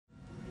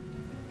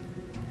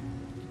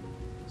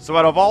So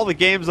out of all the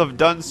games I've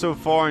done so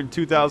far in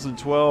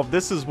 2012,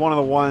 this is one of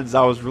the ones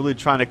I was really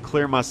trying to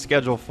clear my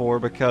schedule for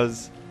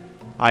because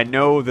I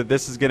know that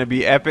this is going to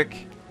be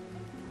epic.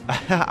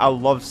 I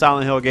love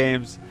Silent Hill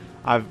games.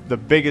 I'm the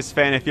biggest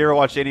fan. If you ever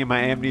watch any of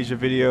my Amnesia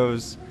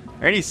videos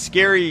or any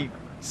scary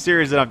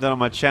series that I've done on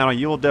my channel,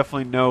 you will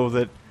definitely know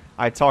that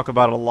I talk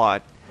about it a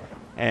lot.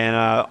 And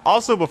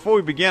also, before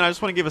we begin, I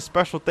just want to give a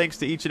special thanks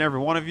to each and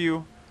every one of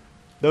you.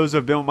 Those who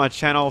have been on my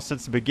channel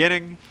since the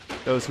beginning,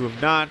 those who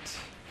have not.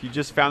 If you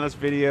just found this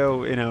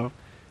video, you know,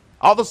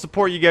 all the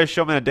support you guys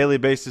show me on a daily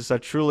basis, I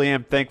truly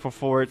am thankful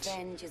for it.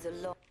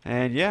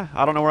 And yeah,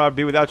 I don't know where I'd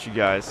be without you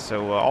guys.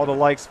 So all the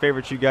likes,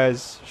 favorites you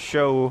guys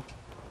show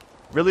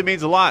really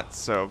means a lot.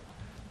 So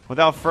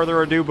without further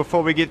ado,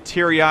 before we get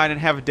teary-eyed and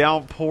have a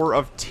downpour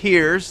of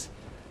tears,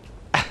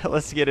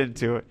 let's get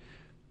into it.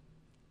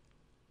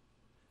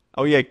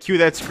 Oh yeah, cue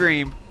that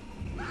scream.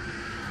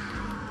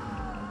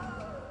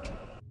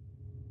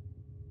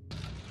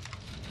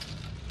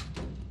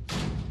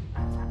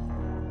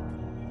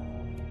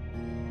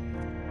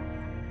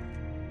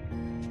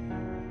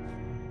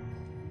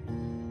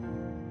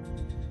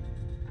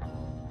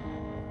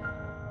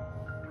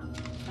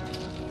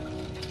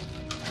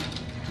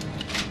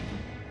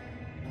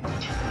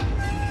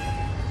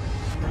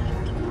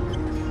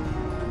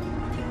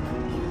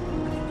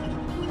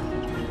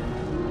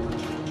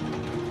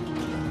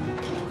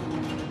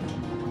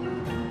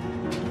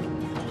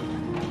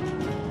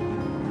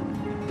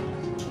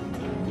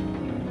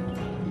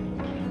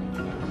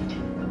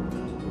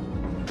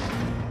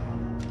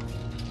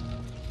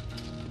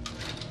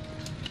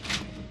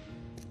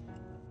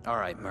 All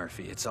right,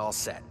 Murphy, it's all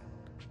set.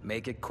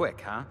 Make it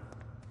quick, huh?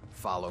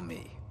 Follow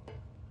me.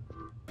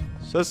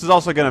 So this is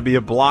also going to be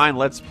a blind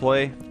let's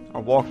play,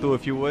 or walkthrough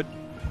if you would.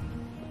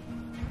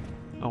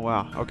 Oh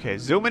wow, okay,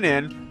 zooming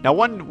in. Now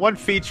one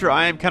feature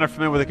I am kind of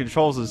familiar with the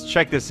controls is,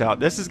 check this out.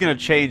 This is going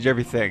to change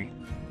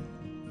everything.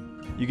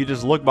 You can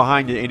just look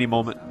behind you at any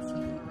moment.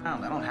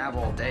 I don't have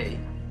all day.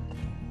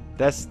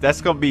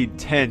 That's going to be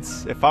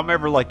tense. If I'm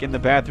ever like in the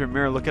bathroom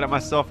mirror looking at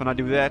myself and I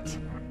do that,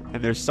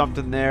 and there's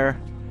something there,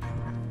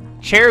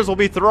 chairs will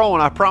be thrown,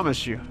 I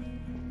promise you.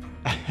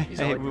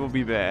 It will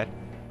be bad.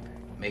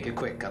 Make it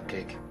quick,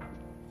 Cupcake.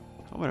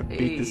 I'm gonna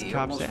beat this cop's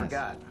almost ass.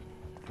 Forgot.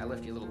 I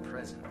left you a little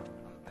present on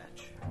the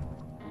bench.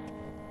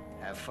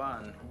 Have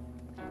fun.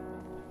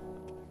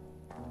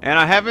 And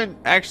I haven't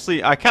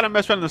actually, I kind of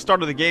messed around at the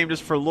start of the game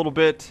just for a little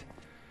bit,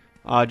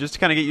 just to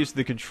kind of get used to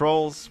the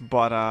controls,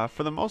 but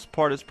for the most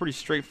part it's pretty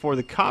straightforward.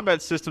 The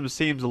combat system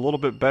seems a little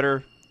bit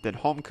better than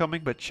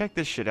Homecoming, but check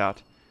this shit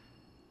out.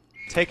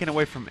 Taken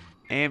away from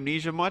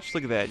Amnesia much?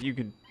 Look at that. You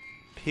can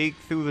peek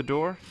through the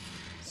door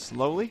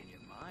slowly.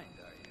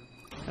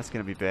 That's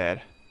gonna be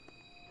bad.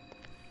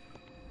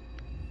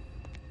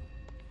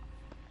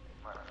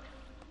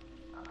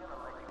 I'm gonna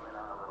let you in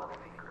on a little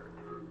secret.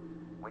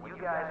 When you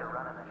guys are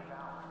running the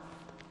shower,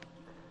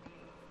 the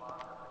steam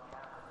fogs up the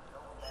cameras so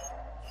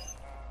bad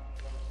you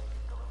can't see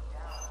anything going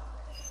down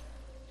there.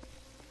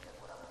 That's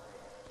what I'm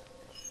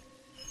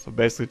saying. So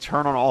basically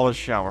turn on all the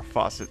shower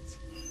faucets.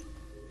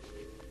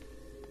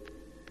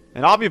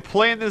 And I'll be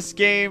playing this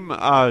game.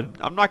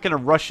 I'm not going to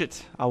rush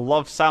it. I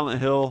love Silent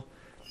Hill.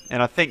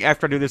 And I think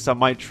after I do this, I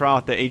might try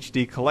out the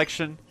HD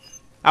collection.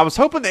 I was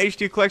hoping the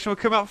HD collection would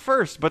come out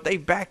first, but they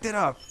backed it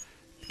up.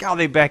 God,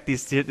 they backed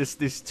these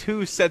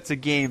two sets of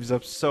games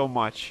up so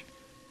much.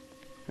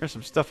 There's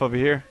some stuff over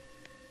here.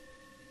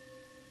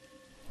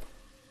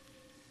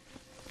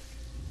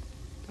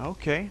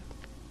 Okay.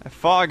 That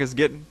fog is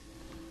getting...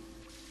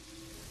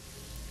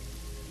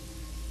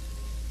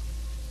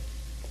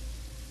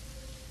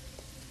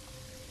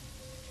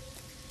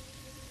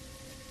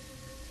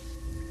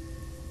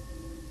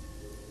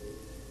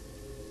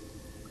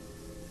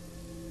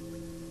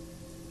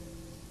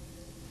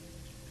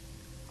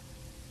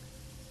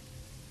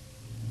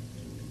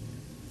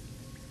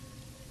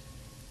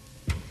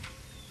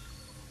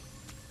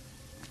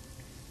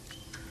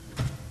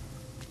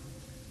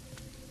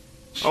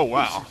 Oh,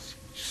 wow. Jesus,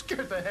 you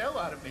scared the hell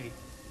out of me.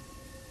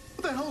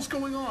 What the hell's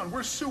going on?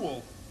 Where's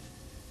Sewell?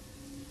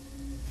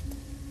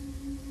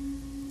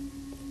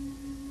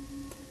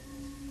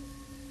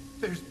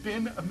 There's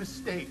been a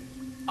mistake.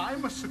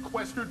 I'm a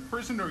sequestered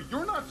prisoner.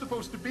 You're not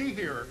supposed to be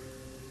here.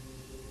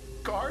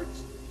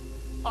 Guards?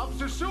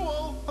 Officer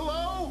Sewell?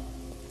 Hello?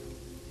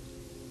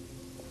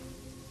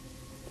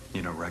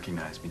 You don't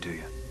recognize me, do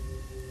you?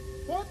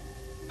 What?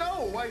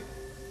 No,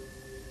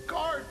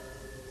 Guards!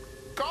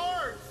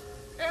 Guards!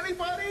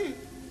 Anybody?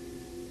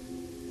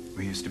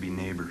 We used to be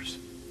neighbors.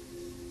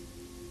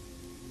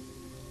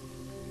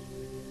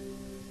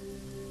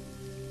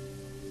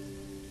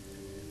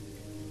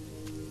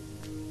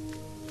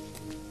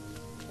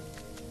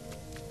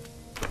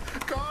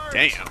 Guards!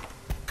 Damn.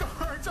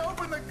 Guards,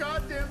 open the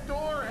goddamn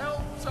door!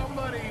 Help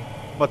somebody!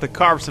 But to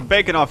carve some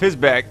bacon off his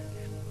back.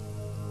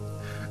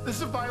 This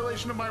is a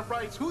violation of my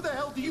rights. Who the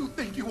hell do you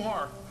think you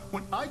are?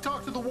 When I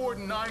talk to the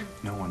warden,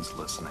 No one's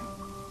listening.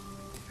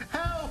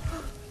 Help!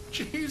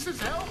 Jesus,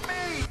 help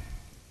me!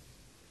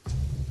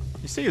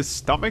 You see his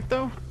stomach,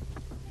 though?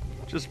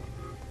 Just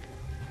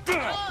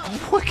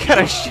What kind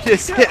of shit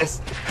is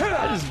this?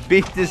 I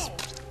just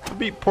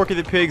beat Porky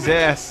the Pig's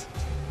ass.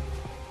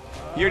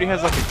 He already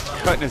has like a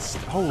cut in his...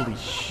 Holy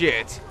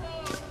shit.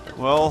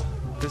 Well,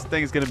 this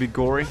thing's gonna be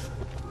gory.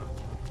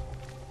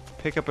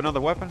 Pick up another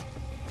weapon?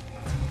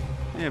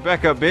 Yeah,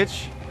 back up,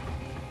 bitch.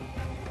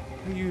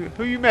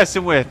 Who you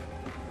messing with?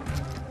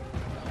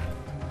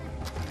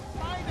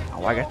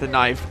 Oh, I got the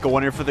knife.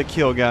 Going in for the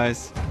kill,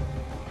 guys.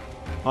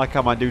 I like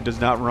how my dude does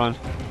not run.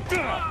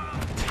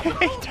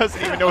 He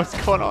doesn't even know what's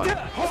going on.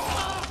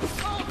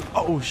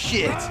 Oh,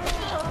 shit.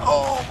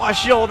 Oh, my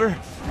shoulder.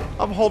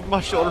 I'm holding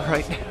my shoulder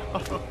right now.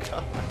 Oh,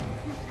 God.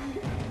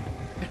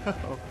 No.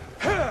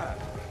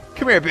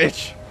 Come here,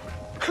 bitch.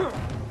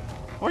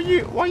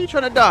 Why are you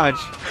trying to dodge?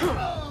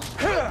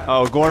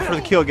 Oh, going for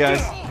the kill,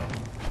 guys.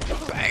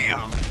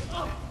 Bam.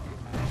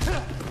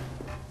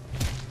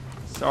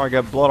 Sorry, I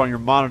got blood on your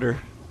monitor.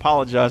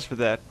 Apologize for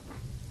that.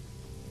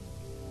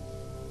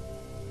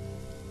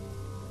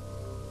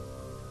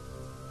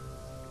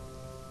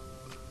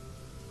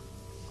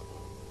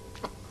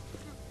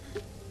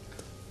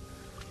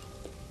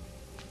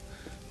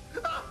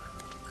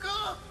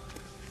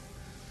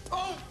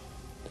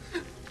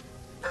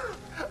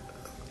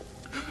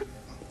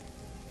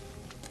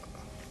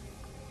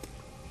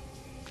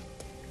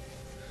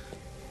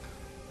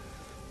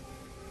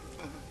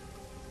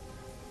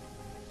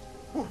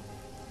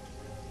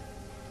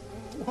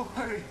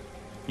 Why?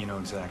 You know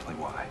exactly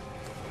why.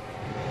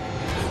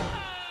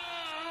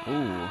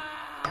 Ooh.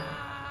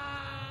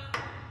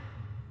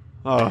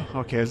 Oh,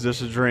 okay, it's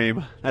just a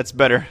dream. That's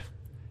better.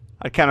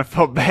 I kind of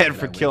felt bad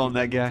for killing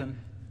that guy.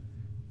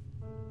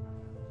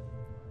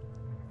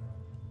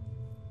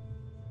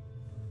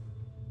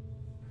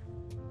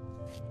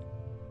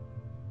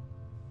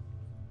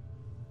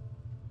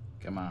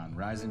 Come on,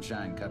 rise and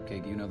shine,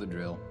 Cupcake. You know the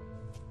drill.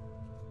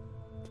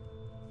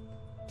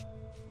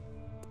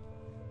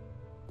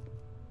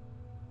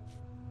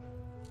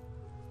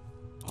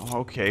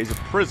 Okay, he's a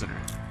prisoner.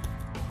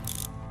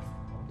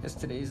 Guess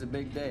today's a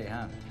big day,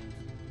 huh?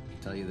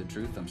 Tell you the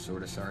truth, I'm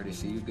sort of sorry to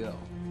see you go.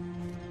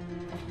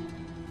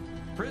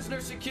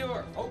 Prisoner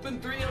secure. Open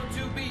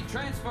 302B.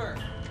 Transfer.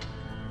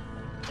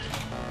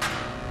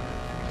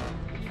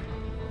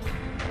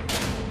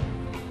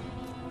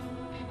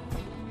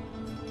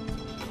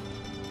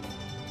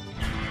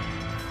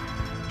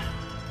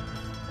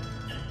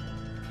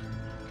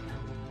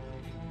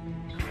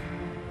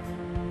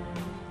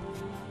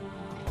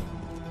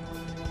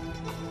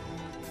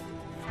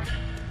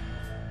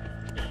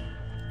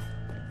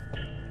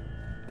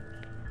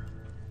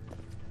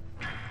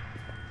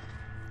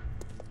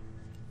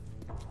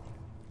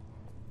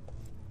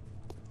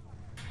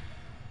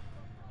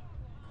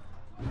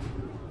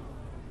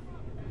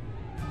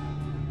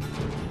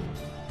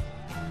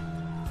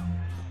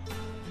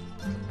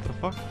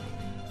 Fuck.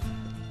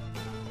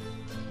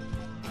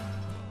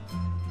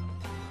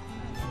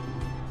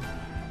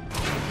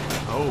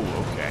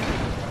 Oh, okay.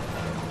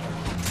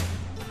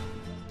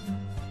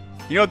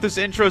 You know what this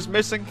intro's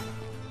missing?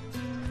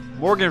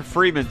 Morgan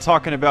Freeman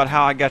talking about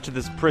how I got to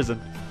this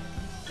prison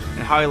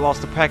and how he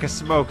lost a pack of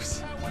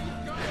smokes.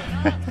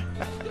 Look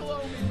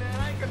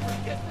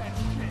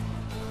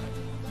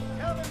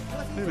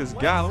at this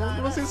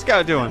guy. What's this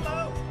guy doing?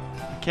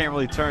 I can't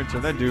really turn to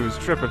him. That dude was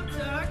tripping.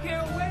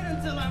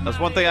 That's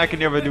one thing I can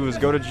never do is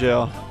go to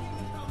jail.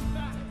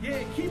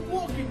 Yeah, keep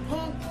walking,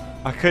 punk.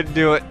 I couldn't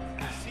do it.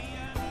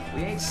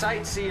 We ain't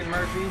sightseeing,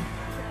 Murphy.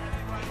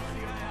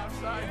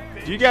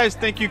 Do you guys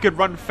think you could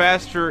run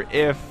faster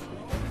if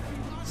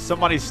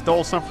somebody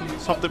stole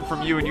something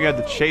from you and you had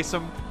to chase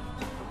them?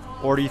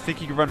 Or do you think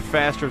you could run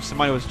faster if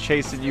somebody was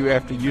chasing you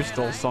after you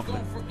stole something?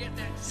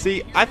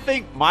 See, I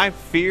think my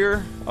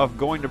fear of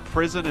going to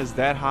prison is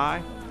that high,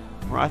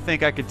 where I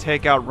think I could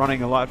take out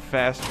running a lot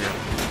faster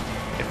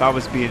if I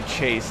was being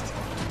chased.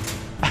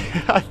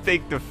 I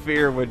think the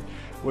fear would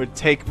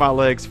take my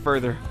legs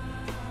further.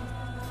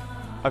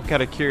 I'm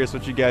kind of curious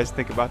what you guys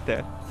think about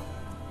that.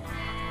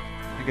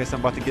 I guess I'm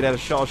about to get out of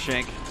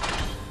Shawshank.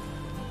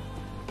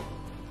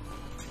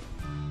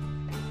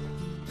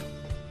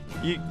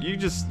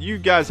 You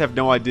guys have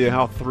no idea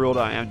how thrilled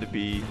I am to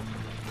be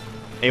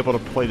able to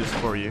play this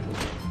for you.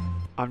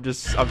 I'm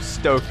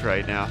stoked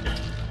right now.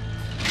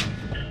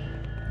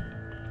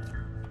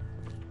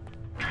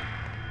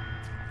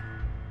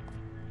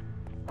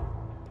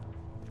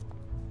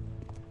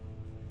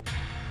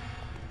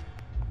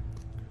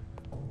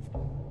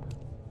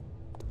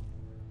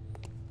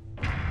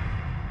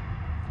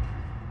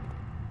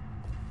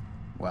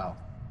 Well,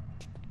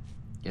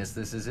 guess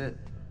this is it.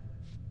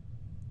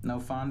 No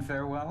fond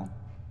farewell?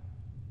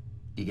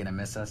 You gonna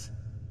miss us?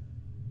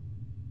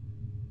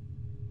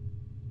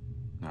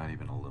 Not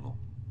even a little.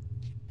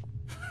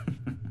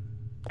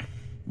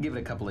 Give it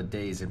a couple of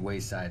days at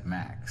Wayside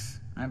Max.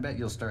 I bet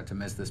you'll start to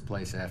miss this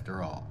place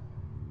after all.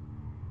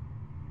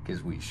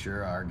 'Cause we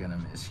sure are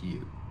gonna miss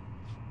you.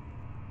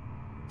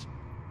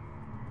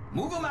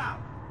 Move them out!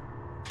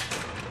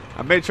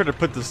 I made sure to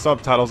put the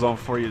subtitles on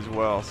for you as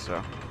well,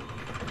 so.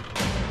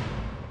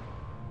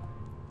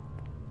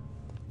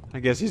 I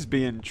guess he's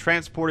being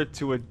transported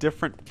to a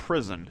different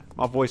prison.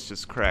 My voice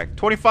just cracked.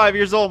 25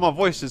 years old, my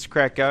voice just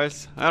cracked,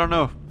 guys. I don't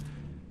know.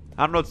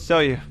 I don't know what to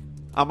tell you.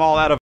 I'm all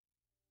out of...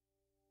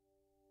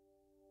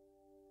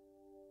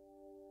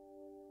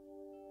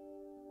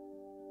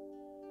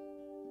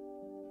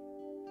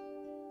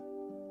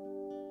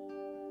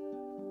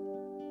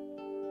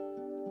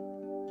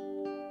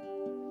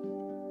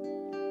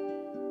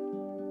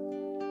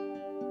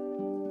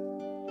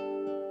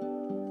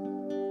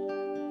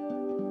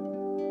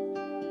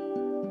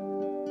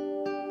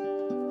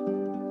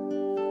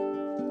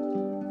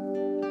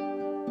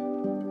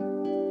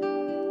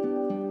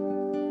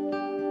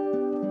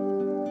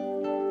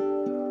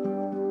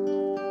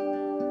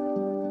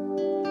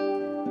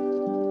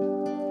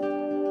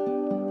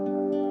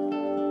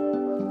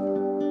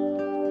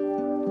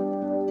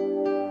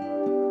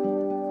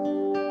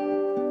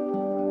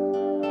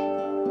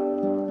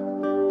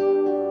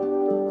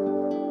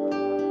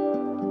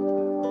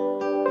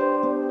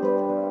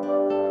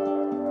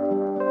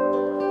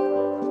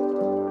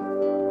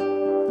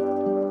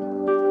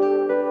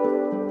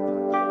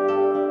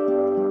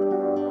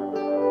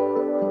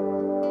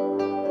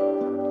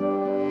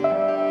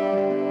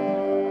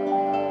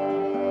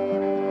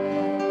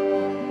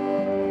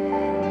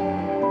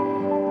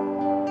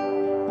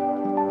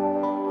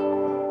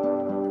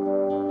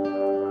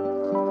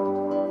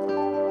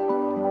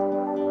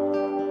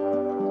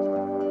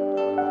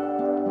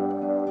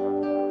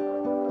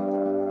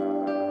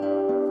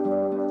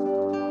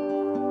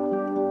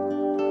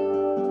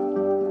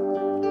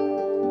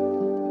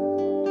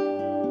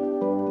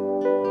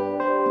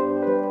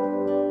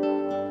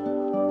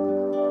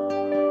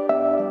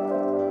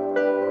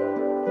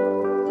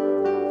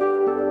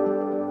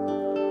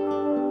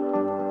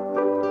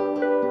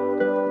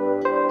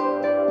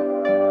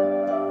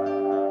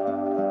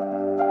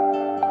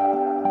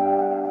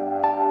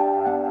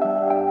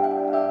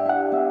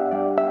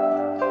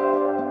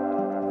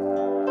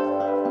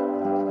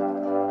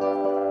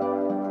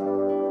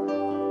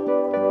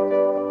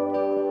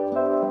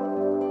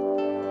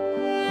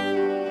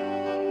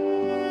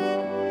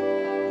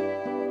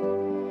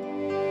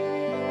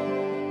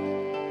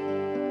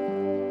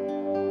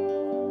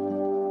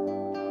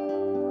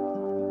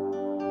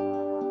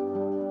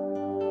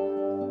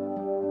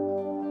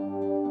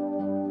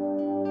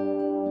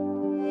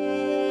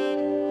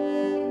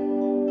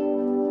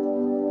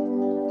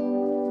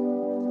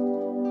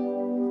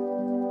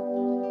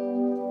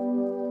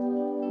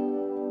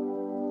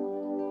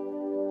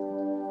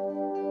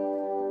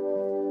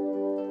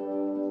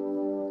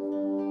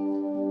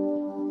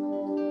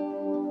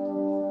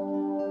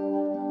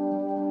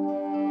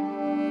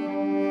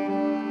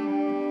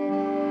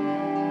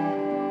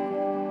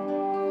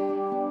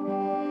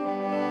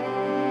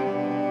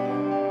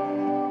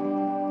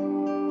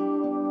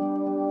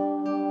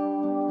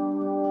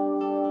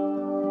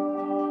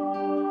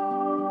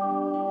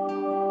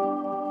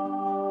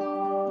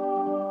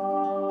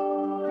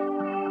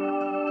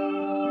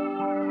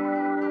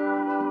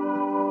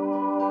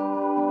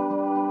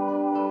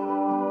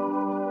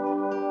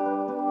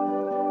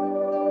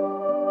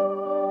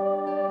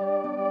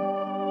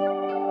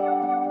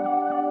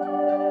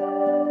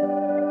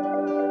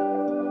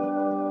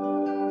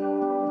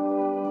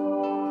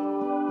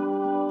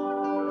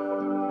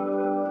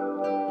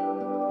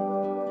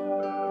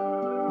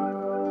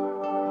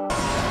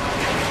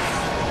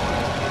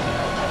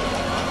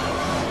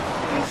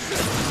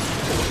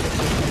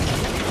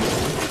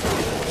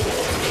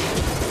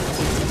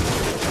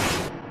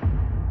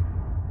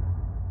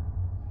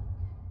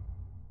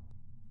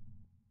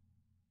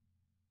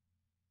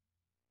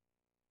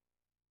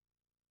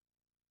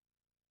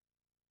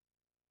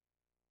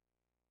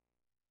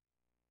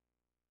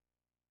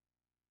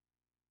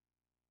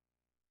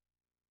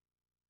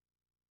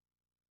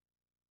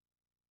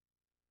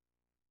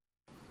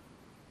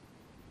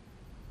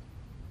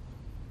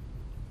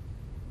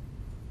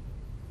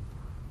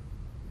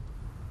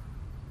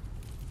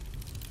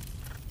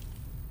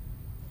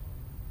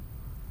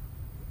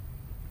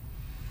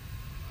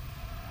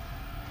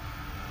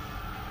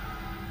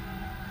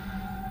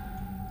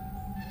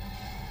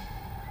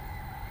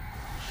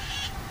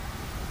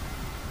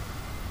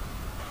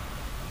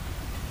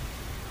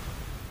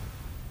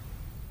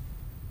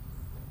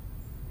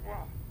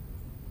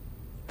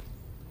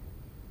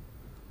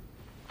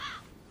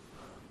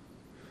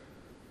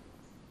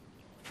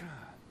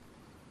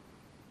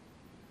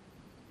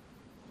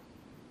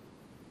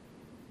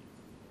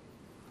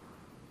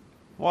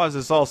 Why does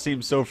this all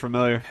seem so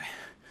familiar?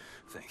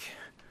 Think.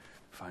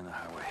 Find the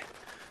highway.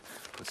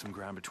 Put some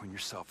ground between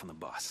yourself and the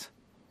bus.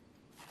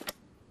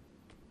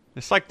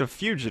 It's like The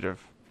Fugitive.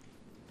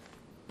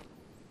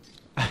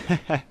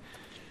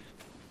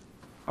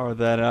 Or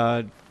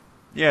that,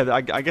 yeah,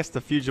 I guess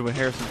The Fugitive with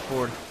Harrison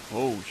Ford.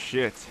 Oh,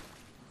 shit.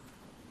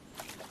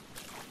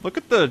 Look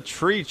at the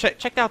tree.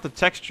 Check out the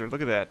texture.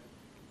 Look at that.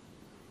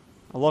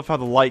 I love how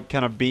the light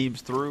kind of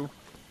beams through.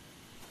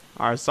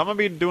 Alright, so I'm going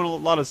to be doing a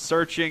lot of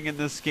searching in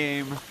this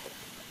game.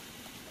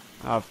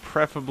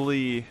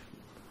 Preferably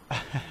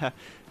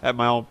at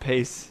my own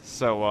pace.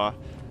 So,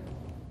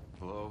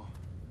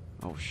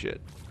 Oh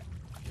shit.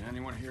 Can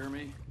anyone hear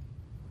me?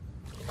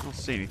 I don't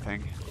see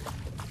anything.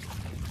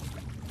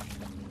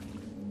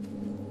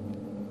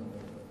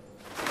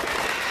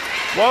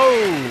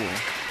 Whoa!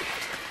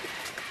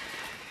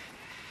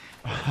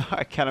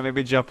 I kind of made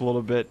me jump a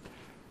little bit.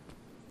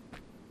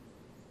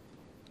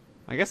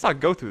 I guess I'll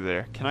go through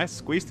there. Can I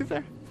squeeze through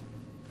there?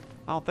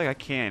 I don't think I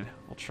can.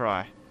 We'll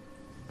try.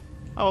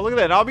 Oh, look at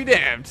that. I'll be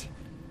damned.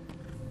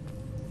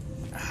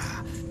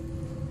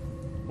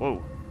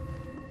 Whoa.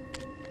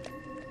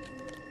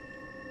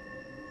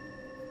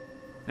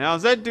 Now,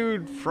 is that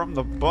dude from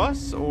the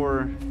bus,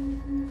 or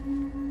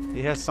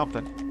he has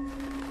something?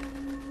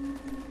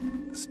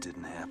 This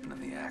didn't happen in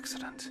the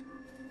accident.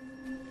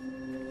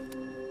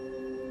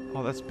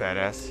 Oh, that's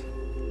badass.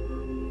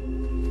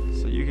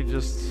 So you can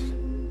just...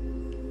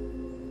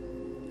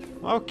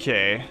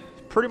 Okay.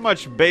 Pretty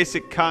much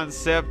basic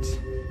concept.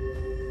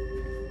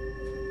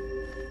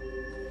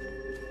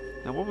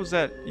 Now, what was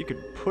that? You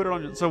could put it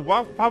on... So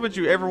why would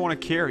you ever want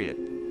to carry it?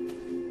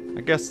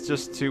 I guess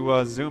just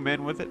to zoom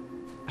in with it.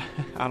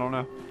 I don't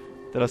know.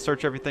 Did I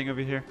search everything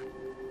over here?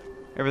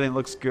 Everything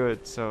looks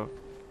good, so...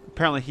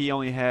 Apparently he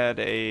only had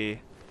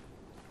a...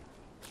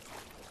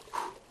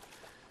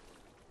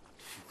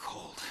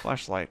 Cold.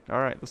 flashlight.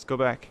 Alright, let's go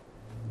back.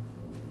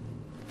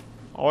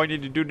 All I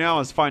need to do now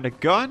is find a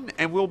gun,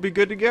 and we'll be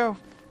good to go.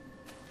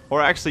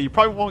 Or actually, you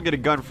probably won't get a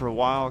gun for a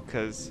while,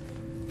 because...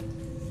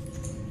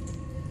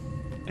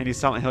 Any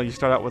Silent Hill, you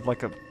start out with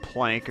like a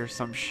plank or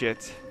some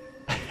shit.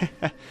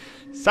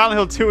 Silent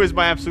Hill 2 is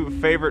my absolute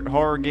favorite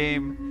horror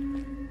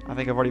game. I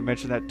think I've already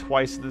mentioned that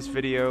twice in this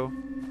video.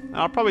 And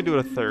I'll probably do it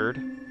a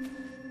third.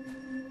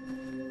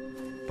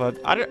 But,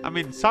 I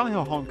mean, Silent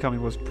Hill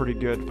Homecoming was pretty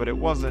good, but it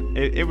wasn't...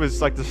 It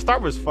was like, the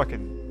start was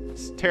fucking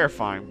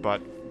terrifying,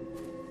 but...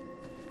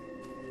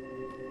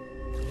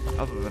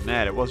 Other than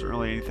that, it wasn't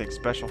really anything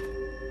special. What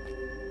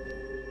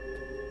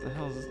the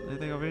hell is this?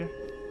 Anything over here?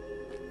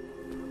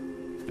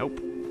 Nope.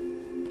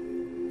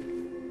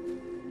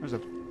 There's a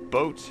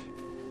boat.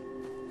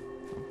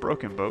 A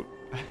broken boat.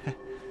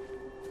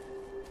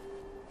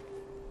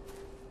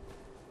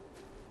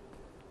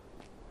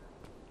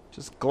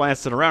 Just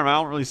glancing around, I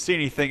don't really see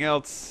anything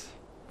else.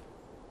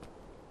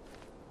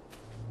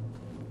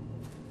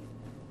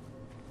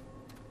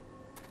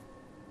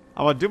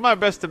 I'm gonna do my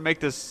best to make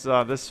this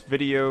this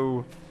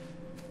video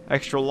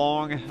extra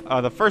long.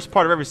 The first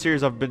part of every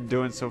series I've been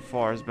doing so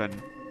far has been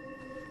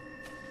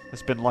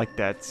like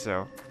that.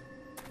 So,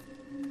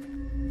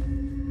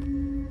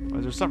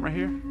 is there something right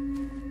here?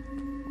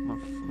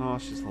 No,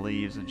 it's just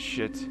leaves and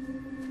shit.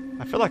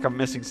 I feel like I'm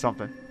missing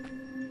something.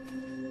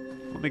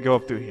 Let me go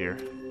up through here.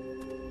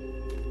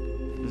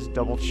 Just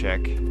double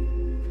check.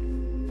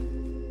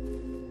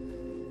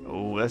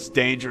 Oh, that's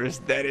dangerous.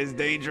 That is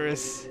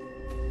dangerous.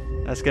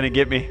 That's gonna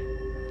get me.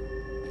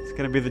 It's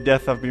gonna be the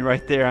death of me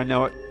right there. I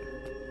know it.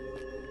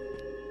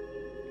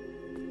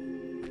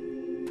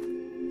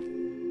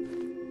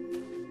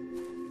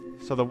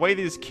 So the way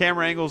these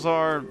camera angles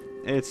are,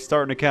 it's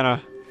starting to kind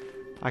of...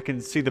 I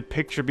can see the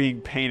picture being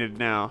painted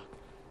now.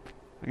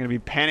 I'm gonna be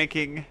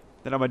panicking.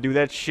 Then I'm gonna do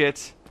that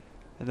shit.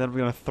 And then I'm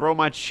gonna throw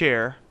my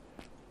chair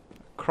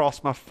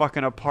across my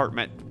fucking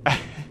apartment.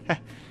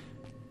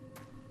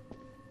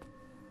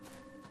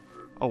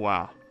 Oh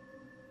wow.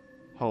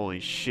 Holy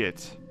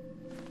shit.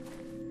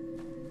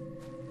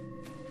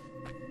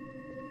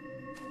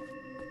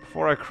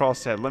 Before I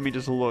cross that, let me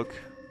just look.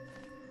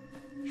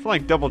 I feel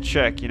like double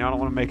check, you know, I don't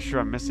want to make sure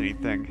I miss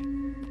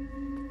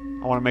anything.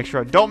 I want to make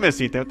sure I don't miss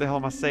anything. What the hell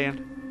am I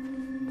saying?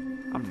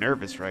 I'm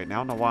nervous right now.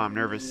 I don't know why I'm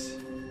nervous.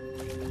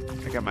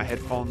 I got my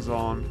headphones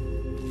on.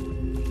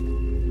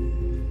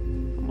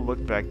 I'm gonna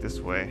look back this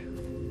way.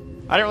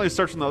 I didn't really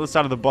search on the other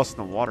side of the bus in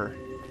the water.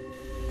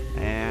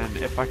 And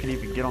if I can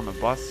even get on the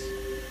bus.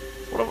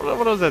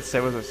 What does that say?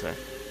 What does that say?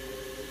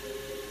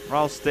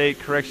 Raleigh State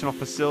Correctional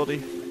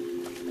Facility.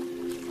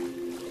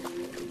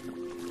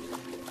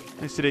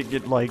 At least it didn't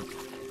get like...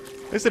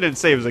 At least it didn't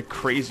say it was like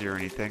crazy or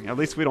anything. At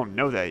least we don't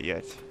know that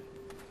yet.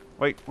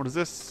 Wait, what is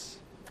this?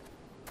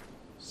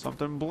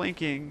 Something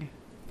blinking.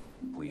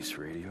 Police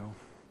radio?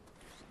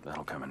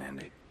 That'll come in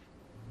handy.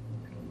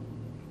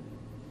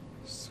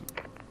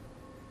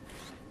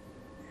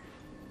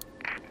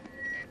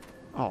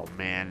 Oh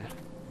man.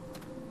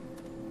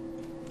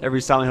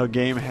 Every Silent Hill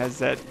game has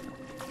that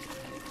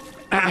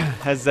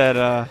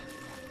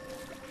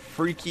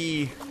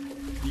freaky,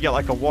 you got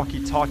like a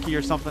walkie-talkie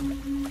or something.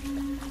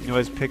 You can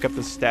always pick up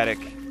the static.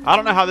 I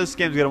don't know how this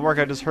game's gonna work.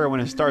 I just heard when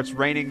it starts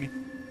raining,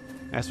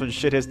 that's when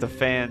shit hits the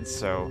fan,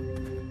 so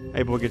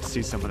maybe we'll get to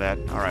see some of that.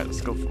 Alright,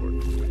 let's go for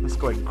it. Let's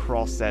go ahead and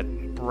cross that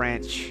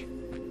branch.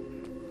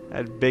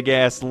 That big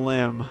ass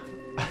limb.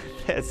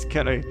 That's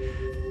gonna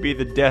be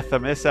the death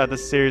of me. This side of the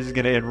series is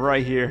gonna end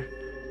right here.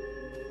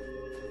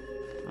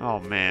 Oh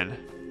man.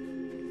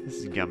 This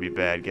is gonna be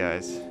bad,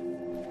 guys.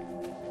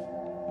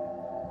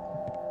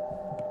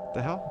 What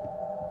the hell?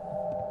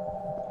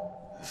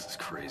 This is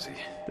crazy.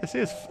 This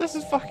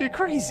is fucking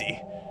crazy.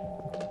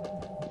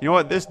 You know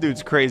what? This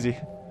dude's crazy.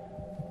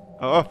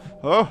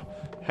 Oh,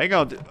 hang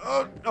on.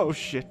 Oh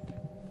shit.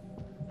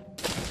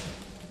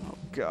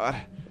 God.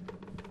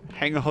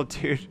 Hang on,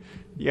 dude.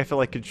 You have to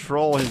like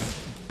control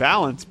his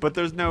balance, but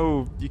there's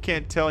no, you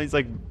can't tell. He's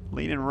like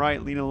leaning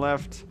right, leaning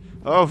left.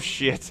 Oh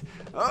shit.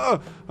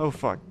 Oh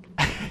fuck.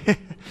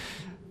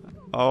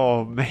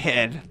 Oh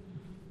man.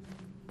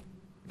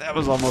 That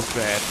was almost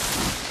bad.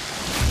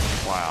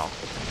 Wow.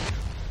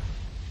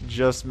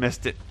 Just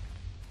missed it.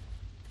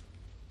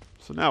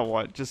 So now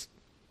what? Just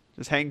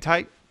hang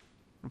tight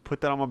and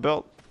put that on my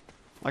belt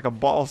like a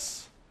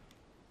boss.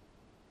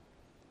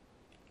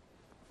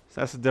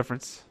 So that's the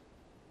difference.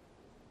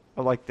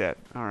 I like that.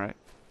 All right.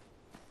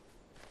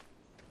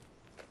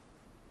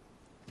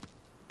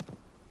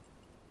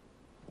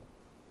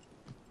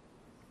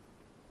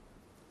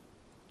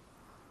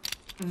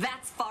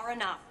 That's far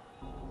enough.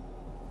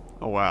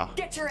 Oh wow.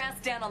 Get your ass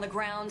down on the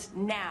ground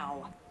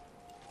now.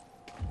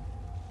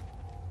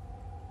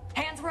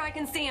 Hands where I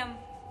can see them.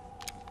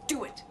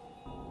 Do it.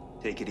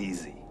 Take it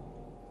easy.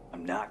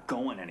 I'm not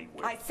going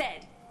anywhere. I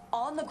said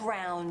on the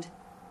ground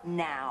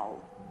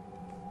now.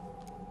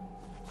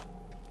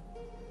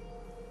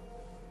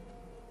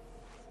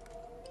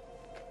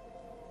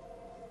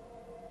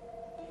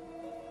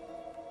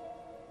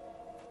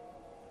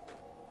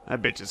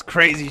 That bitch is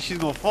crazy. She's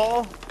gonna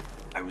fall.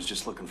 I was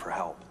just looking for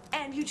help.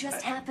 And you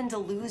just happened to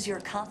lose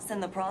your cuffs in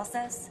the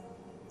process?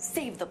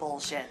 Save the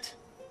bullshit.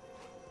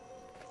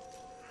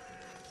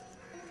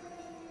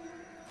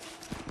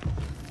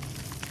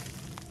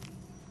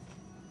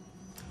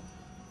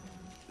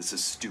 This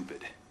is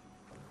stupid.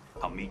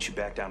 I'll meet you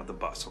back down at the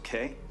bus,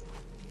 okay?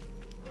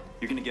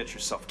 You're gonna get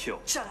yourself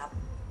killed. Shut up.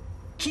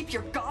 Keep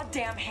your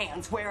goddamn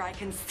hands where I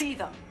can see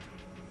them.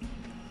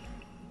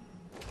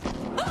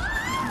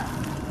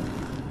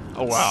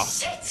 Oh wow.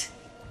 Shit!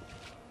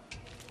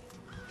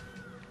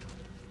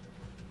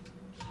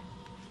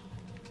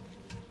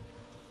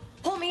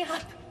 Pull me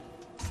up.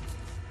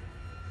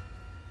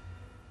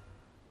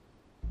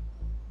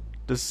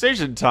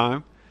 Decision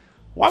time?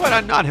 Why would I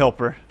not help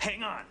her?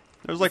 Hang on.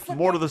 There's like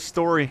more to the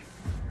story.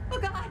 Oh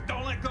god.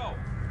 Don't let go.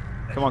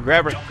 Come on,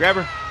 grab her. Grab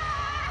her.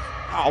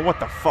 Oh, what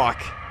the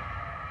fuck?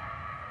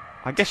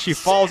 I guess she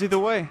falls either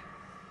way.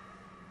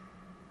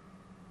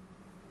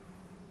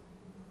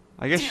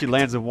 I guess she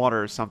lands in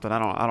water or something.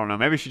 I don't know.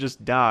 Maybe she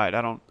just died.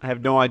 I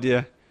have no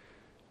idea.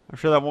 I'm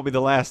sure that won't be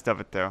the last of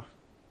it though.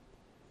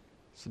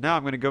 So now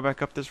I'm going to go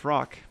back up this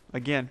rock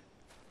again.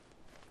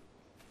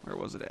 Where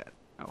was it at?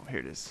 Oh, here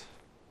it is.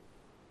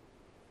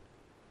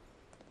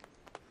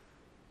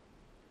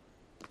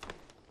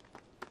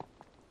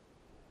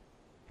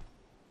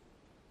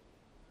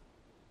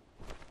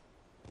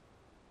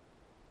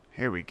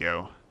 Here we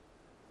go.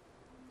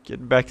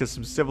 Getting back to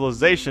some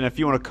civilization, if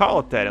you want to call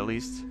it that at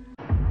least.